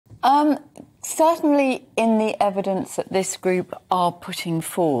Certainly in the evidence that this group are putting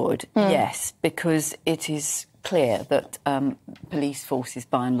forward, yes, because it is clear that police forces,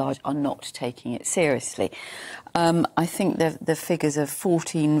 by and large, are not taking it seriously. I think the figures of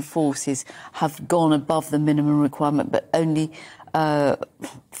 14 forces have gone above the minimum requirement, but only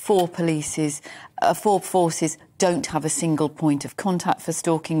four forces don't have a single point of contact for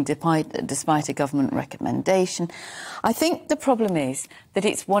stalking, despite a government recommendation. I think the problem is that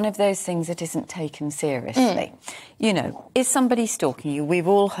it's one of those things that isn't taken seriously. You know, is somebody stalking you? We've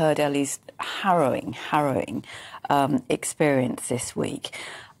all heard Ellie's harrowing experience this week.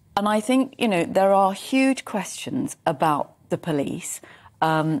 And I think, you know, there are huge questions about the police,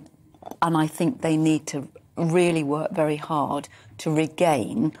 and I think they need to really work very hard to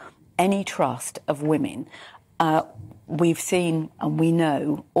regain any trust of women. We've seen and we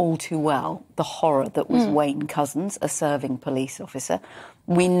know all too well the horror that was Wayne Couzens, a serving police officer.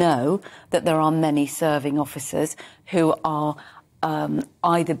 We know that there are many serving officers who are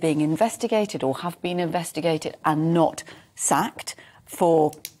either being investigated or have been investigated and not sacked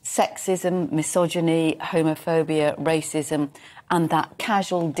for sexism, misogyny, homophobia, racism, and that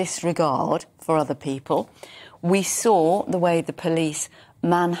casual disregard for other people. We saw the way the police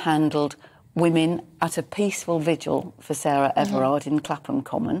manhandled women at a peaceful vigil for Sarah Everard in Clapham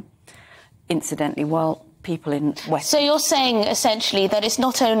Common, incidentally, while people in West... So you're saying, essentially, that it's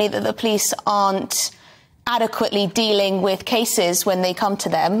not only that the police aren't adequately dealing with cases when they come to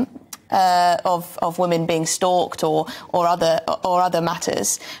them, of women being stalked or other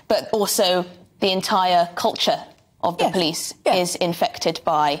matters, but also the entire culture of the police is infected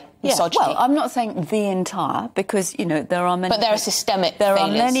by misogyny. Well, I'm not saying the entire, because, you know, there are many... But there are systemic There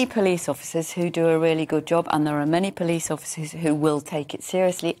failures. are many police officers who do a really good job, and there are many police officers who will take it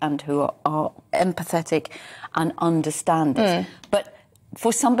seriously and who are empathetic and understanding. But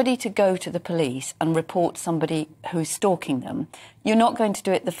for somebody to go to the police and report somebody who's stalking them, you're not going to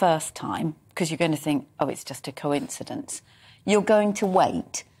do it the first time because you're going to think, oh, it's just a coincidence. You're going to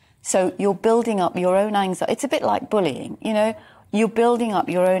wait. So you're building up your own anxiety. It's a bit like bullying, you know. You're building up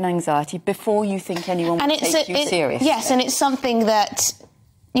your own anxiety before you think anyone will take you seriously. Yes, and it's something that,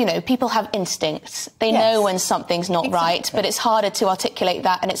 you know, people have instincts. They know when something's not right, but it's harder to articulate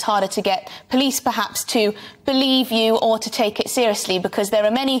that, and it's harder to get police perhaps to believe you or to take it seriously, because there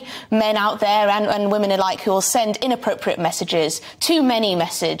are many men out there and women alike who will send inappropriate messages, too many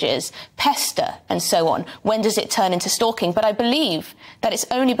messages, pester and so on. When does it turn into stalking? But I believe that it's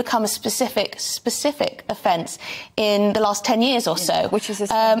only become a specific offence in the last 10 years or so. Which is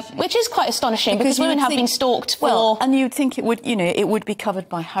quite astonishing, because women have been stalked for... Well, and you'd think it would, you know, it would be covered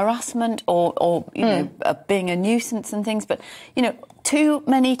by harassment or you know, being a nuisance and things, but, you know, too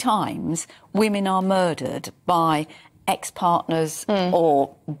many times women are murdered by ex-partners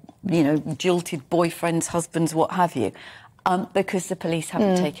or, you know, jilted boyfriends, husbands, what have you, because the police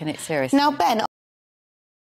haven't taken it seriously. Now, Ben...